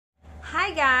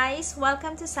Hi guys!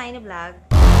 Welcome to Sine Vlog.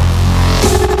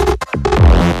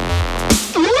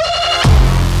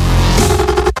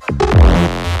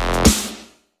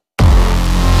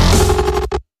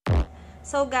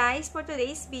 So guys, for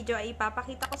today's video ay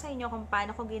ipapakita ko sa inyo kung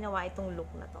paano ko ginawa itong look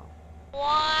na to.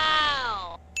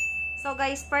 Wow! So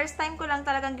guys, first time ko lang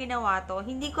talagang ginawa to.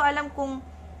 Hindi ko alam kung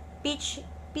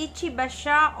peachy ba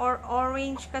siya or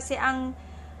orange kasi ang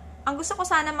gusto ko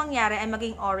sana mangyari ay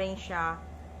maging orange siya.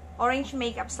 Orange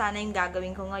makeup sana yung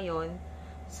gagawin ko ngayon.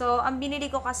 So, ang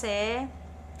binili ko kasi,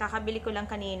 kakabili ko lang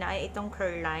kanina ay itong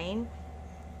careline.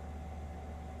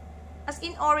 As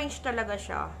in, orange talaga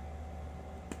siya.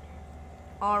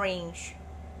 Orange.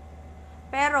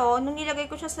 Pero, nung nilagay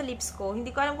ko siya sa lips ko, hindi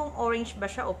ko alam kung orange ba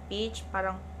siya o peach.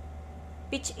 Parang,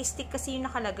 peach stick kasi yung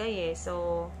nakalagay eh.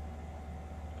 So,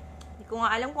 hindi ko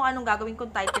nga alam kung anong gagawin kong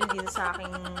title dito sa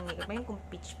aking makeup. Ngayon, kung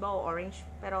peach ba o orange.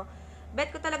 Pero, bet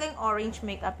ko talaga yung orange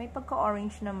makeup. May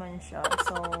pagka-orange naman siya.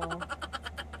 So,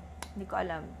 hindi ko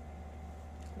alam.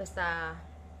 Basta,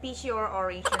 peachy or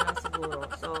orange na lang siguro.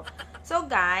 So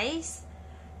guys,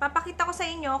 papakita ko sa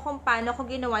inyo kung paano ko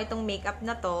ginawa itong makeup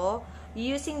na to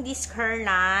using this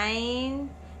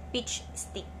careline peach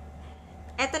stick.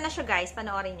 Eto na siya guys,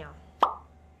 panoorin nyo.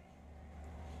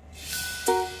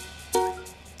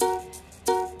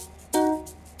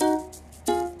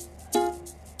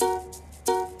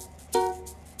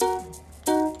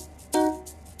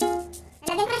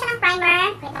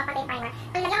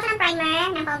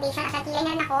 Ng foundation at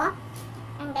nag-liner na ako.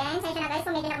 And then, sa na guys,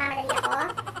 kung medyo nagmamadali ako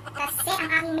kasi ang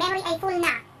aking memory ay full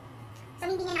na. So,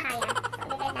 hindi niya na kaya. So,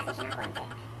 i-blend natin siya ng konti.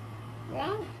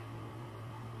 Blend.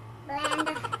 Blend.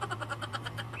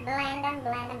 Blend and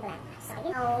blend and blend. So,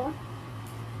 you know,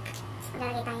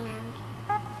 maglalagay tayo ng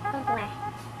contour.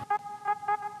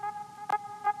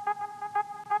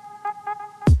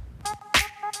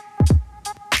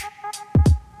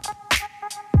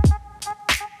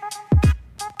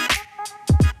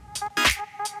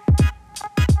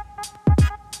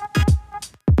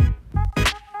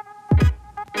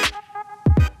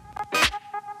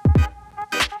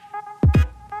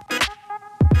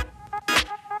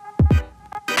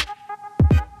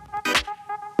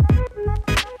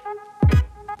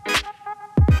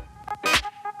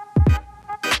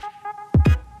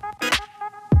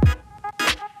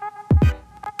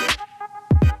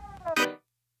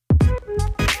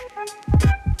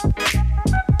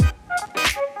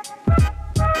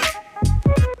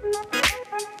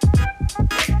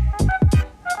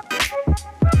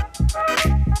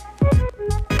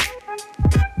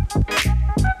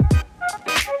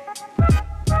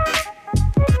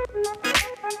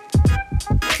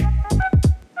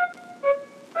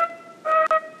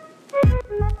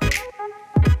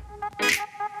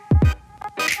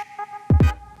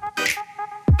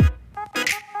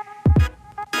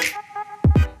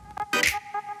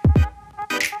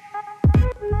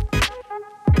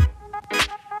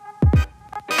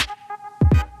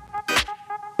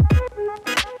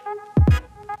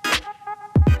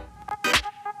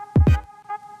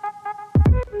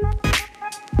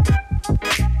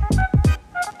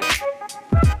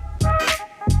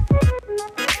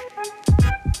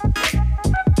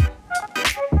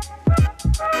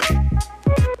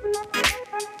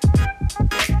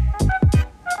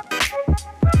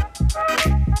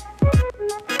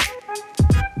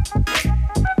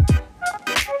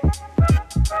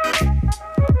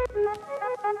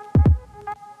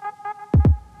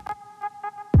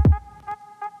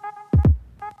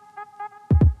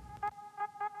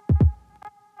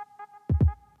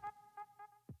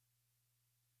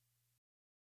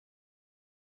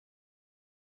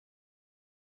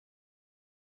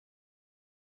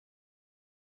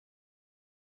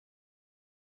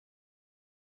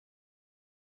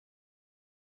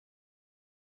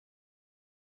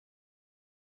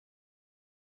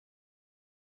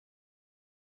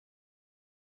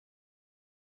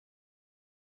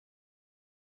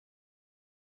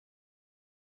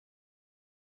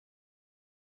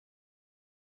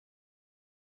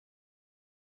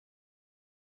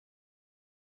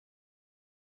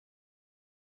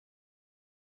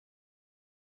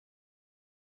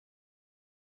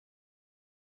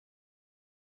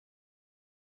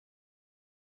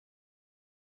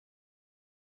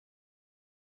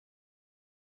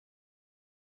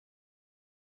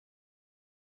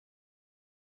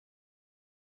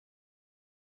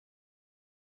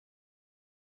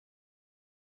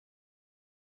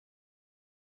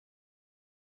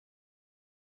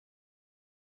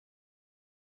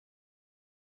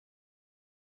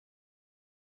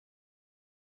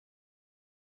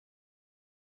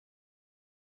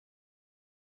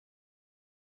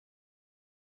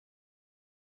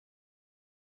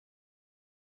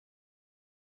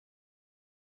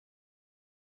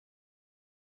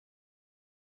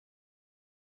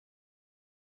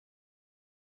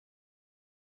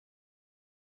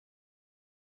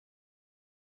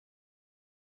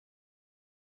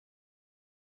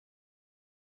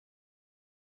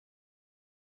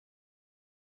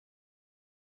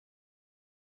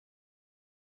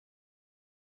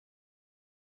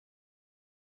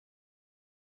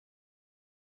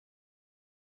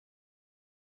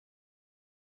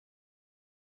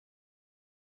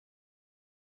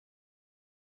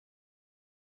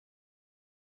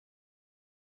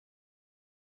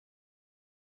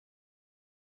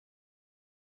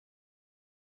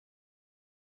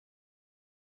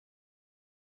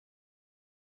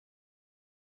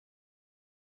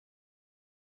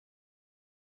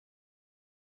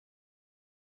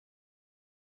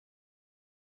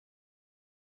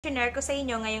 Share ko sa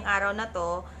inyo ngayong araw na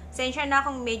to. Sensya na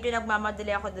kung medyo nagmamadali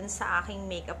ako dun sa aking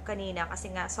makeup kanina kasi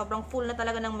nga sobrang full na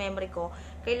talaga ng memory ko.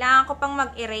 Kailangan ko pang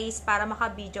mag-erase para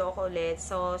maka-video ako ulit.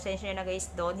 So, sensya na guys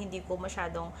doon. Hindi ko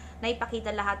masyadong naipakita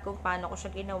lahat kung paano ko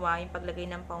siya ginawa. Yung paglagay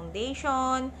ng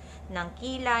foundation, ng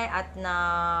kilay, at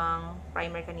ng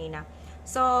primer kanina.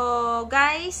 So,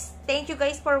 guys, thank you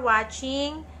guys for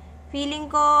watching. Feeling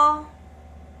ko,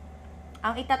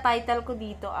 ang ita-title ko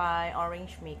dito ay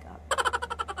orange makeup.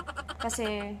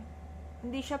 Kasi,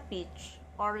 hindi siya peach.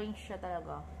 Orange siya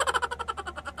talaga.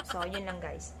 So, yun lang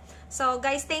guys. So,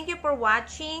 guys, thank you for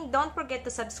watching. Don't forget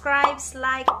to subscribe,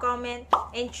 like, comment,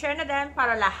 and share na din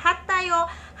para lahat tayo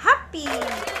happy!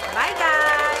 Bye,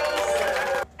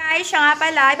 guys! Guys, siya nga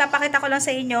pala, ipapakita ko lang sa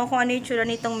inyo kung ano yung tsura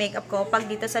nitong makeup ko pag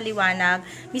dito sa liwanag.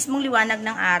 Mismong liwanag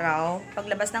ng araw.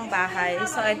 Paglabas ng bahay.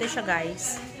 So, ito siya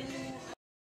guys.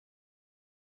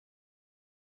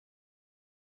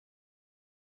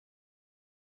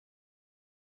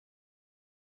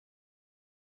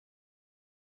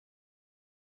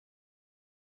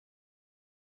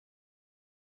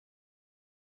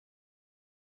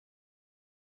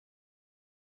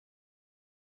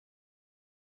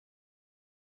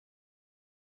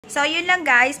 So, yun lang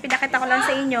guys. Pinakita ko lang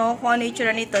sa inyo kung ano yung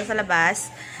tsura nito sa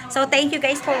labas. So, thank you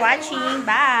guys for watching.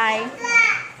 Bye!